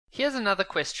Here's another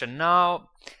question. Now,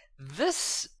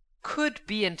 this could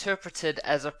be interpreted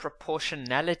as a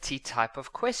proportionality type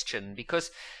of question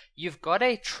because you've got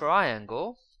a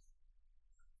triangle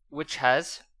which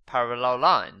has parallel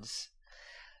lines.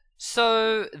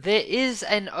 So there is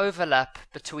an overlap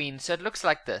between, so it looks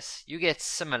like this. You get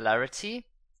similarity,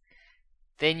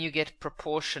 then you get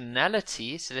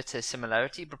proportionality. So let's say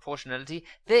similarity, proportionality.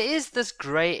 There is this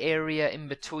gray area in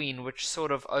between which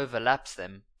sort of overlaps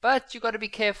them, but you've got to be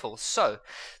careful. So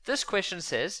this question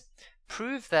says,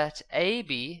 prove that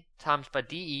AB times by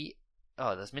DE,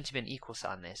 oh, there's meant to be an equal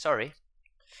sign there, sorry.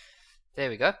 There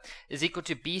we go, is equal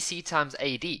to BC times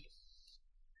AD.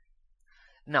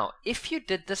 Now, if you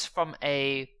did this from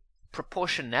a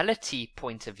proportionality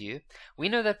point of view, we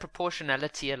know that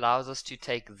proportionality allows us to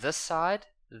take this side,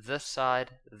 this side,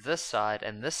 this side,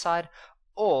 and this side,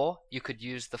 or you could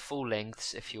use the full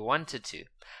lengths if you wanted to.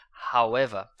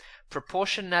 However,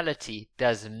 proportionality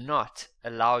does not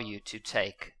allow you to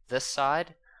take this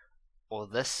side or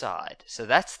this side. So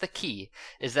that's the key,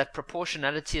 is that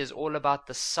proportionality is all about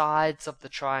the sides of the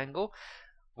triangle,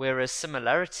 whereas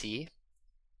similarity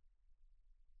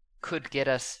could get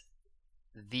us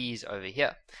these over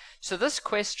here. So this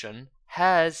question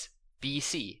has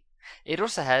BC. It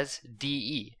also has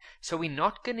DE. So we're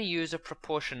not going to use a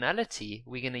proportionality,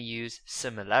 we're going to use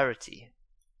similarity.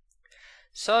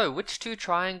 So which two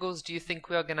triangles do you think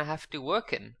we are going to have to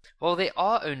work in? Well, there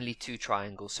are only two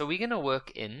triangles, so we're going to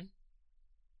work in,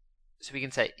 so we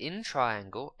can say in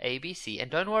triangle ABC,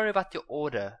 and don't worry about your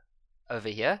order over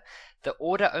here. The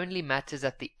order only matters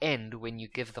at the end when you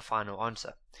give the final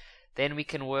answer. Then we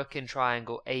can work in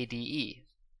triangle ADE.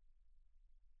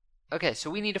 Okay, so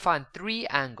we need to find three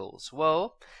angles.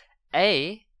 Well,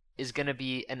 A is going to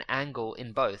be an angle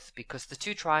in both because the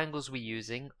two triangles we're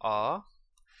using are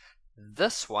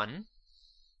this one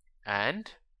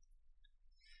and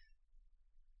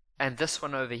this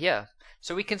one over here.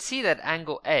 So we can see that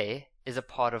angle A is a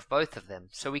part of both of them.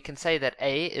 So we can say that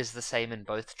A is the same in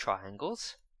both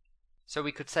triangles. So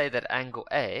we could say that angle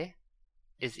A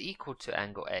is equal to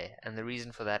angle A, and the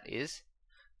reason for that is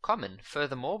common.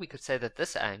 Furthermore, we could say that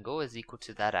this angle is equal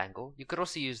to that angle. You could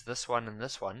also use this one and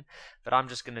this one, but I'm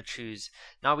just going to choose.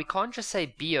 Now we can't just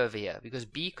say B over here because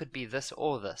B could be this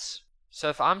or this. So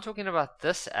if I'm talking about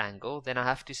this angle, then I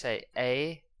have to say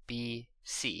A, B,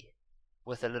 C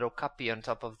with a little cuppy on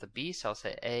top of the B. So I'll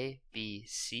say A, B,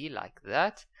 C like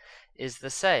that is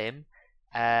the same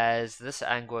as this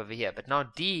angle over here. But now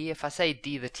D, if I say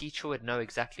D, the teacher would know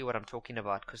exactly what I'm talking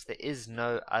about because there is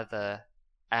no other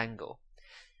angle.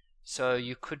 So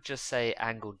you could just say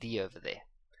angle D over there.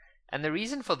 And the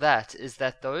reason for that is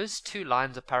that those two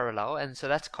lines are parallel, and so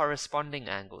that's corresponding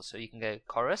angles. So you can go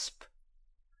corresp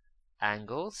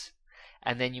angles,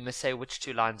 and then you must say which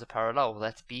two lines are parallel. Well,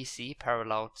 that's BC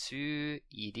parallel to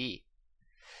ED.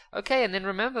 Okay, and then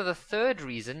remember the third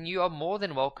reason, you are more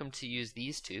than welcome to use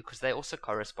these two because they're also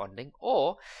corresponding,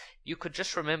 or you could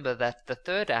just remember that the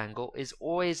third angle is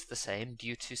always the same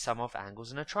due to sum of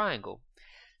angles in a triangle.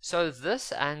 So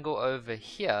this angle over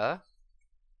here,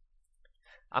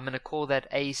 I'm going to call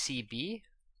that ACB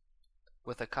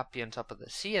with a cuppy on top of the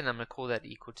C, and I'm going to call that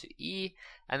equal to E,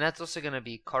 and that's also going to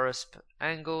be corresp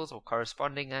angles or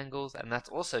corresponding angles, and that's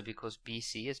also because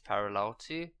BC is parallel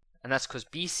to, and that's because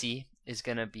BC is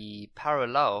going to be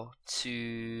parallel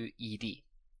to ED.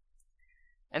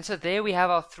 And so there we have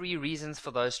our three reasons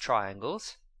for those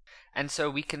triangles. And so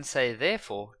we can say,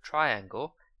 therefore,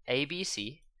 triangle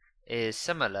ABC is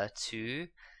similar to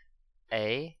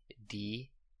ADE.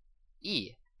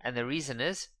 And the reason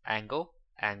is angle,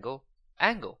 angle,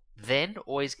 angle. Then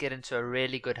always get into a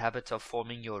really good habit of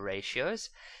forming your ratios.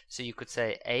 So you could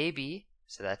say AB,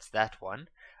 so that's that one,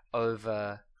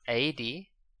 over AD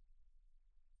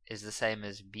is the same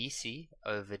as BC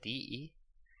over DE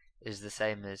is the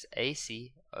same as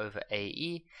AC over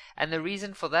AE. And the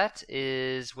reason for that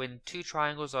is when two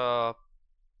triangles are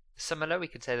similar, we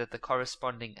can say that the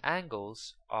corresponding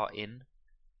angles are in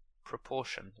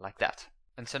proportion, like that.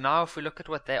 And so now if we look at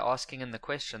what they're asking in the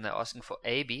question, they're asking for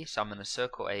AB, so I'm going to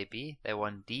circle AB. They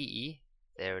want DE,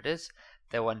 there it is.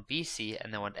 They want BC,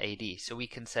 and they want AD. So we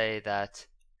can say that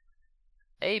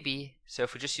AB, so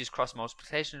if we just use cross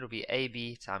multiplication, it'll be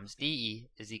AB times DE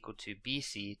is equal to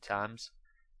BC times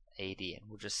AD, and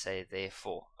we'll just say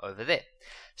therefore over there.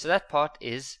 So that part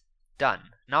is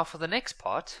done. Now for the next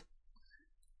part,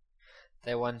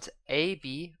 they want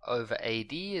AB over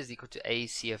AD is equal to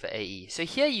AC over AE. So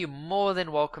here you're more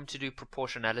than welcome to do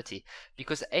proportionality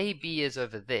because AB is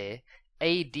over there,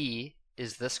 AD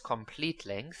is this complete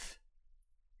length,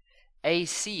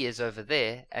 AC is over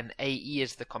there, and AE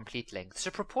is the complete length. So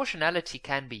proportionality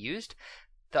can be used,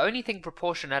 The only thing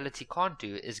proportionality can't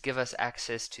do is give us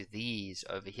access to these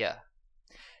over here.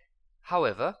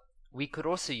 However, we could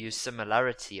also use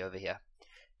similarity over here.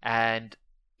 And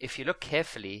if you look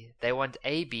carefully, they want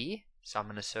AB, so I'm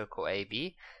going to circle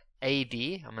AB. AD,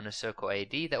 I'm going to circle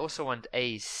AD. They also want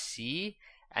AC,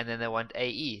 and then they want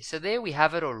AE. So there we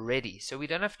have it already. So we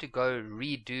don't have to go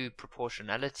redo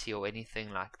proportionality or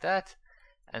anything like that.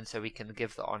 And so we can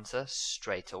give the answer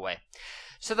straight away.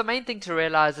 So the main thing to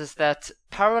realize is that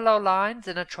parallel lines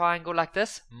in a triangle like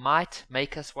this might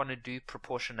make us want to do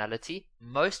proportionality.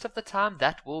 Most of the time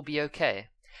that will be okay.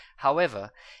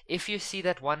 However, if you see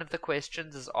that one of the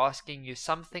questions is asking you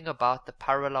something about the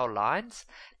parallel lines,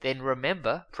 then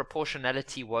remember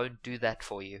proportionality won't do that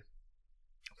for you.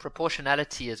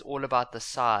 Proportionality is all about the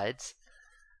sides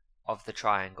of the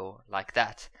triangle like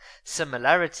that.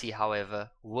 Similarity,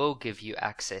 however, will give you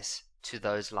access to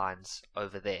those lines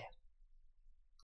over there.